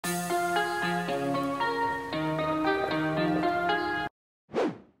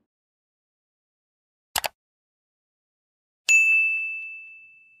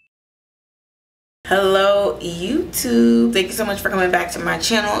Hello YouTube, thank you so much for coming back to my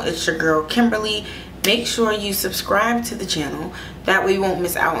channel. It's your girl Kimberly. Make sure you subscribe to the channel, that way you won't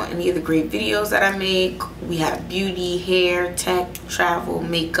miss out on any of the great videos that I make. We have beauty, hair, tech, travel,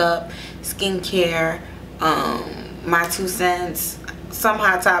 makeup, skincare, my 2 cents, some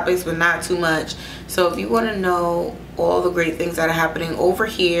hot topics but not too much. So if you want to know all the great things that are happening over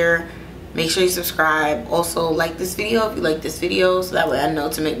here, make sure you subscribe. Also like this video if you like this video, so that way I know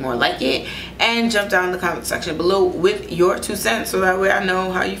to make more like it, and jump down in the comment section below with your 2 cents, so that way I know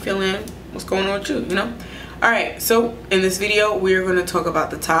how you feeling, what's going on with you, you know. Alright, so in this video we're going to talk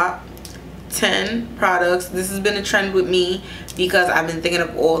about the top 10 products. This has been a trend with me because I've been thinking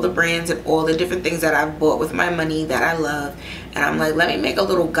of all the brands and all the different things that I've bought with my money that I love, and I'm like, let me make a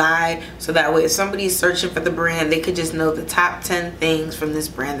little guide so that way if somebody's searching for the brand, they could just know the top 10 things from this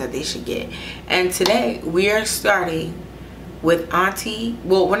brand that they should get. And today we are starting with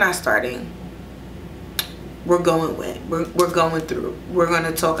we're not starting, we're going through, we're going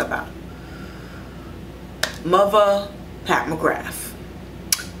to talk about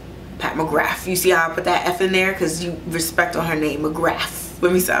Pat McGrath. You see how I put that F in there? Because you respect on her name, McGrath.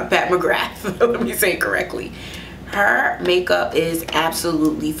 Let me say Pat McGrath. Let me say it correctly. Her makeup is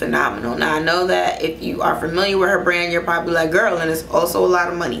absolutely phenomenal. Now I know that if you are familiar with her brand, you're probably like, girl, and it's also a lot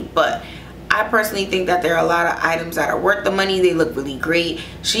of money. But I personally think that there are a lot of items that are worth the money. They look really great.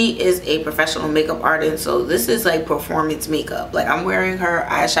 She is a professional makeup artist, so this is like performance makeup. Like, I'm wearing her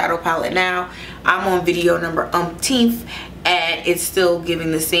eyeshadow palette now. I'm on video number umpteenth, and it's still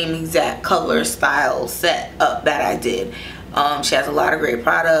giving the same exact color style set up that I did. She has a lot of great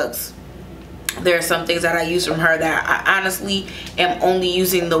products. There are some things that I use from her that I honestly am only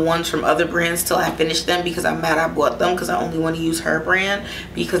using the ones from other brands till I finish them, because I'm mad I bought them, because I only want to use her brand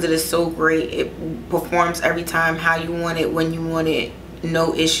because it is so great. It performs every time how you want it, when you want it,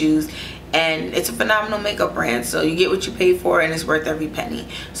 no issues. And it's a phenomenal makeup brand, so you get what you pay for, and it's worth every penny.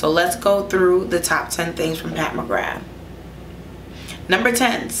 So let's go through the top 10 things from Pat McGrath. Number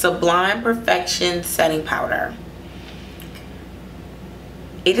 10, Sublime Perfection Setting Powder.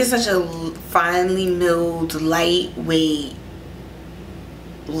 It is such a finely milled, lightweight,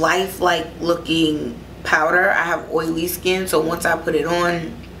 lifelike looking powder. I have oily skin, so once I put it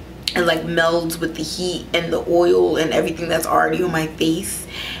on, it like melds with the heat and the oil and everything that's already on my face.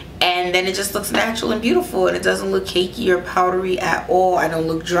 And then it just looks natural and beautiful, and it doesn't look cakey or powdery at all. I don't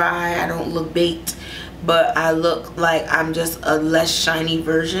look dry, I don't look baked, but I look like I'm just a less shiny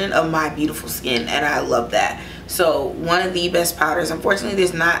version of my beautiful skin, and I love that. So one of the best powders. Unfortunately,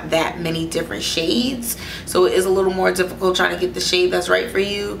 there's not that many different shades, so it is a little more difficult trying to get the shade that's right for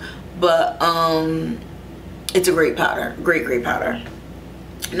you, but it's a great powder. Great powder.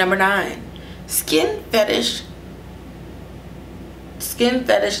 Number 9, Skinfetish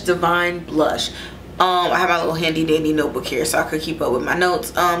Divine Blush. I have my little handy dandy notebook here so I could keep up with my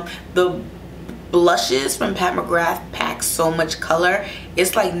notes. The blushes from Pat McGrath pack so much color.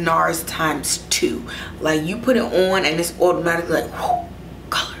 It's like NARS ×2. Like, you put it on and it's automatically like, whoo,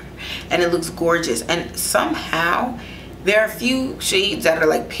 color, and it looks gorgeous. And somehow there are a few shades that are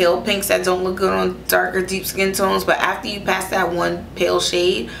like pale pinks that don't look good on darker deep skin tones, but after you pass that one pale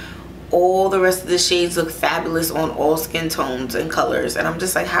shade, all the rest of the shades look fabulous on all skin tones and colors. And I'm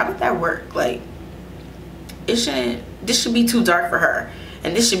just like, how did that work? Like, this should be too dark for her,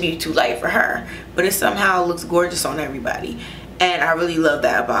 and this should be too light for her, but it somehow looks gorgeous on everybody. And I really love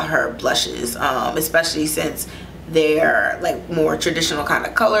that about her blushes, especially since they're like more traditional kind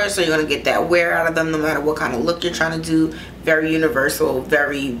of colors, so you're gonna get that wear out of them no matter what kind of look you're trying to do. Very universal,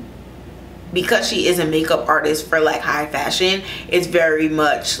 because she is a makeup artist for like high fashion, it's very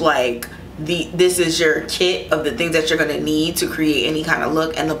much like this is your kit of the things that you're gonna need to create any kind of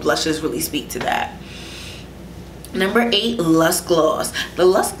look, and the blushes really speak to that. Number 8, Lust Gloss. The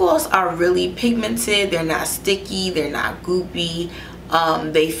Lust Gloss are really pigmented. They're not sticky. They're not goopy.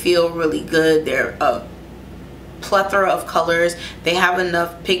 They feel really good. They're a plethora of colors. They have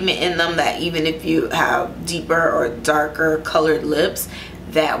enough pigment in them that even if you have deeper or darker colored lips,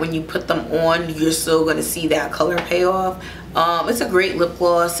 that when you put them on, you're still going to see that color payoff. It's a great lip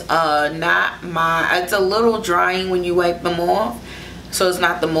gloss. It's a little drying when you wipe them off, so it's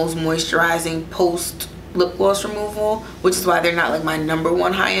not the most moisturizing post lip gloss removal, which is why they're not like my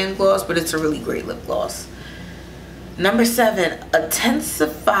 #1 high-end gloss, but it's a really great lip gloss. Number 7,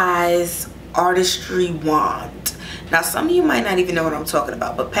 Intensifeyes Artistry Wand. Now, some of you might not even know what I'm talking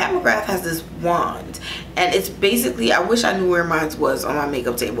about, but Pat McGrath has this wand, and it's basically, I wish I knew where mine was on my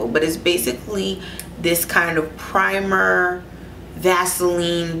makeup table, but it's basically this kind of primer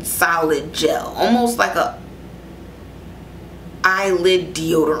Vaseline solid gel, almost like a eyelid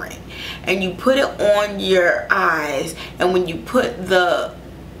deodorant, and you put it on your eyes, and when you put the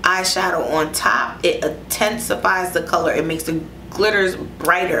eyeshadow on top, it intensifies the color. It makes the glitters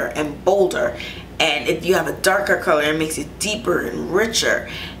brighter and bolder, and if you have a darker color, it makes it deeper and richer.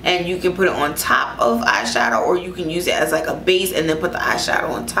 And you can put it on top of eyeshadow, or you can use it as like a base and then put the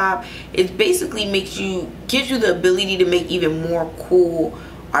eyeshadow on top. It basically gives you the ability to make even more cool,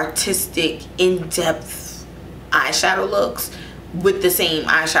 artistic, in-depth eyeshadow looks with the same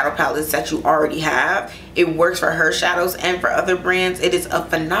eyeshadow palettes that you already have. It works for her shadows and for other brands. It is a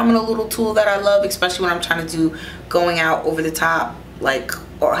phenomenal little tool that I love, especially when I'm trying to do going out over the top, like,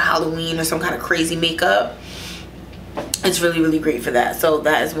 or Halloween or some kind of crazy makeup. It's really, really great for that. So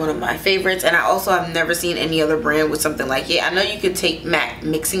that is one of my favorites. And I also have never seen any other brand with something like it. I know you could take MAC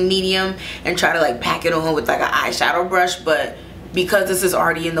mixing medium and try to like pack it on with like an eyeshadow brush, but because this is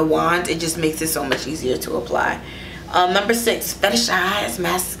already in the wand, it just makes it so much easier to apply. Number 6, Fetishized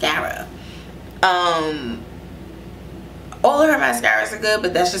mascara. All of her mascaras are good,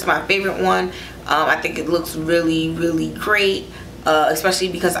 but that's just my favorite one. I think it looks really, really great, especially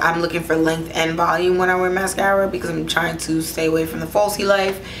because I'm looking for length and volume when I wear mascara, because I'm trying to stay away from the falsy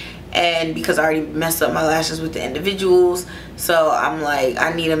life, and because I already messed up my lashes with the individuals. So I'm like,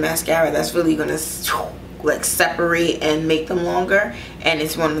 I need a mascara that's really gonna like separate and make them longer, and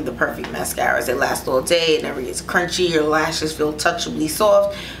it's one of the perfect mascaras. It lasts all day, it never gets crunchy, your lashes feel touchably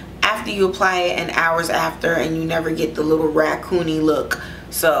soft after you apply it and hours after, and you never get the little raccoony look.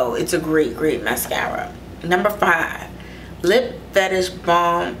 So it's a great, great mascara. Number 5, Lip Fetish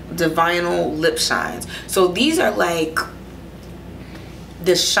Balm Divinyl Lip Shines. So these are like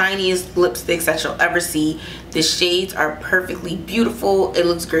the shiniest lipsticks that you'll ever see. The shades are perfectly beautiful. It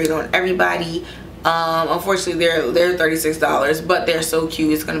looks great on everybody. Unfortunately they're $36, but they're so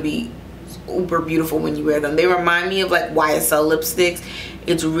cute. It's gonna be uber beautiful when you wear them. They remind me of like YSL lipsticks.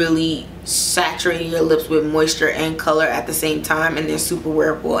 It's really saturating your lips with moisture and color at the same time, and they're super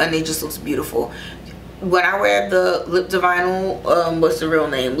wearable, and they just looks beautiful. When I wear the Lip Divinyl, what's the real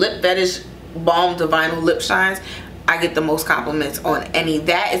name, Lip Fetish Balm Divinyl Lip Shines, I get the most compliments on any.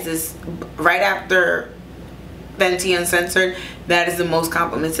 That is this right after Fenty Uncensored, that is the most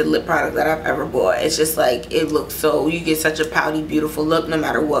complimented lip product that I've ever bought. It's just like, it looks so, you get such a pouty, beautiful look no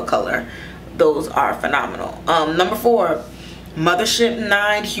matter what color. Those are phenomenal. Number 4, Mothership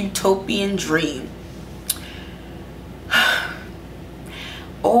 9 Huetopian Dream.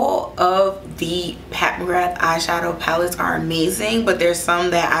 All of the Pat McGrath eyeshadow palettes are amazing, but there's some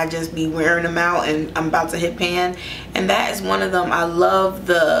that I just be wearing them out and I'm about to hit pan, and that is one of them. I love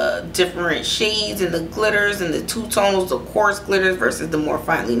the different shades and the glitters and the two-tonals, the coarse glitters versus the more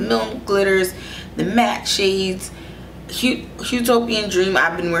finely milled glitters, the matte shades. Huetopian Dream,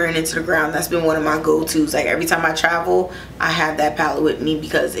 I've been wearing it to the ground. That's been one of my go-tos. Like every time I travel, I have that palette with me,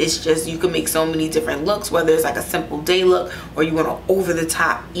 because it's just, you can make so many different looks, whether it's like a simple day look or you want an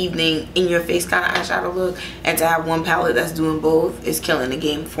over-the-top evening in your face kind of eyeshadow look, and to have one palette that's doing both is killing the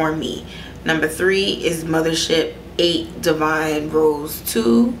game for me. Number 3 is Mothership 8 Divine Rose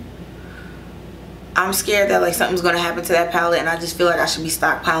 2. I'm scared that like something's gonna happen to that palette, and I just feel like I should be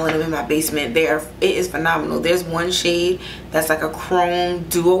stockpiling them in my basement. It is phenomenal. There's one shade that's like a chrome,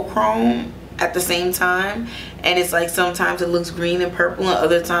 duochrome at the same time, and it's like sometimes it looks green and purple and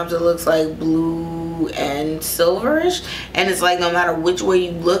other times it looks like blue and silverish, and it's like no matter which way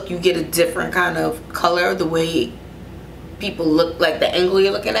you look, you get a different kind of color the way people look, like the angle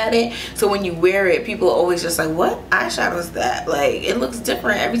you're looking at it. So when you wear it, people are always just like, what eyeshadow is that? Like, it looks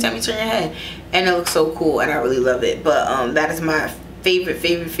different every time you turn your head, and it looks so cool, and I really love it. But that is my favorite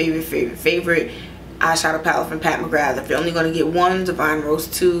eyeshadow palette from Pat McGrath. If you're only going to get one, Divine Rose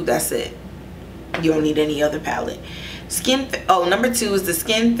 2, that's it. You don't need any other palette. Number 2 is the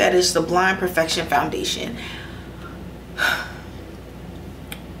Skinfetish Sublime Perfection Foundation.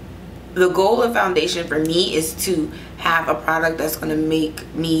 The goal of foundation for me is to have a product that's going to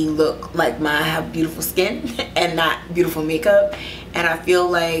make me look like I have beautiful skin and not beautiful makeup, and I feel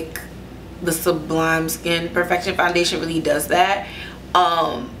like the Sublime Skin Perfection Foundation really does that.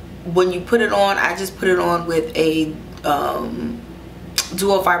 When you put it on, I just put it on with a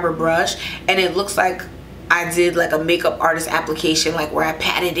dual fiber brush, and it looks like I did like a makeup artist application, like where I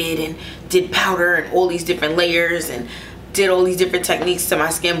patted it and did powder and all these different layers and did all these different techniques to my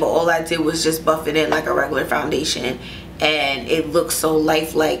skin, but all I did was just buff it in like a regular foundation, and it looks so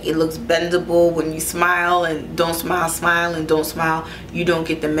lifelike. It looks bendable when you smile and don't smile, smile and don't smile. You don't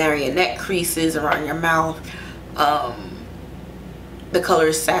get the marionette creases around your mouth. The color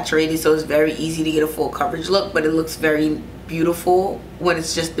is saturated, so it's very easy to get a full coverage look, but it looks very beautiful when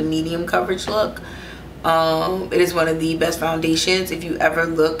it's just the medium coverage look. It is one of the best foundations. If you ever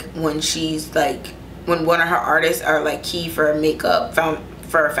look when she's like, when one of her artists are like key for makeup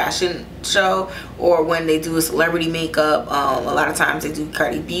for a fashion show, or when they do a celebrity makeup, a lot of times they do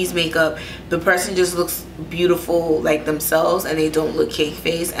Cardi B's makeup, the person just looks beautiful like themselves and they don't look cake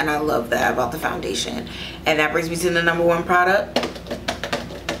face, and I love that about the foundation. And that brings me to the number one product.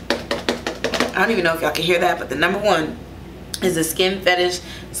 I don't even know if y'all can hear that, but the number one is the Skinfetish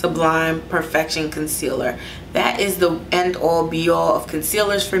Sublime Perfection Concealer. That is the end all be all of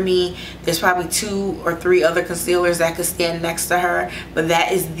concealers for me. There's probably 2 or 3 other concealers that could stand next to her, but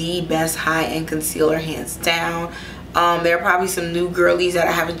that is the best high-end concealer hands down. There are probably some new girlies that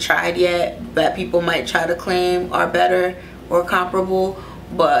I haven't tried yet that people might try to claim are better or comparable,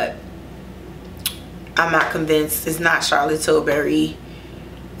 but I'm not convinced. It's not Charlotte Tilbury.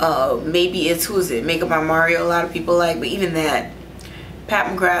 Maybe it's, who is it, Makeup by Mario, a lot of people like, but even that, Pat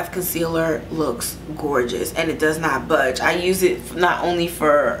McGrath concealer looks gorgeous and it does not budge. I use it not only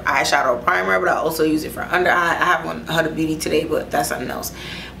for eyeshadow primer, but I also use it for under eye. I have one Huda Beauty today, but that's something else.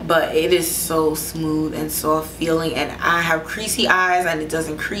 But it is so smooth and soft feeling, and I have creasy eyes and it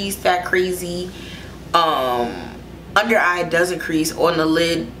doesn't crease that crazy. Under eye doesn't crease. On the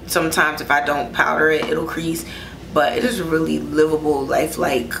lid, sometimes if I don't powder it, it'll crease. But it is a really livable,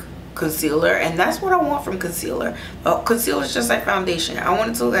 lifelike concealer, and that's what I want from concealer. Concealer is just like foundation. I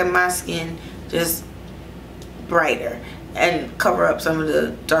want it to look like my skin, just brighter, and cover up some of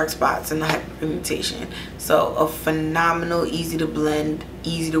the dark spots and the hyperpigmentation. So a phenomenal, easy to blend,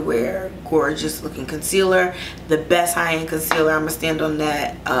 easy to wear, gorgeous looking concealer. The best high-end concealer, I'm gonna stand on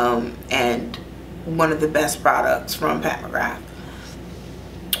that, and one of the best products from Pat McGrath.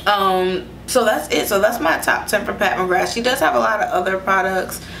 So that's it. So that's my top 10 for Pat McGrath. She does have a lot of other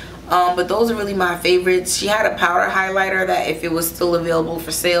products, but those are really my favorites. She had a powder highlighter that, if it was still available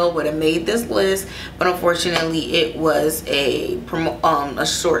for sale, would have made this list, but unfortunately it was a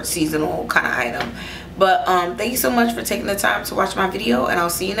short seasonal kind of item. But thank you so much for taking the time to watch my video, and I'll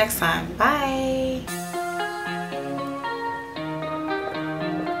see you next time. Bye.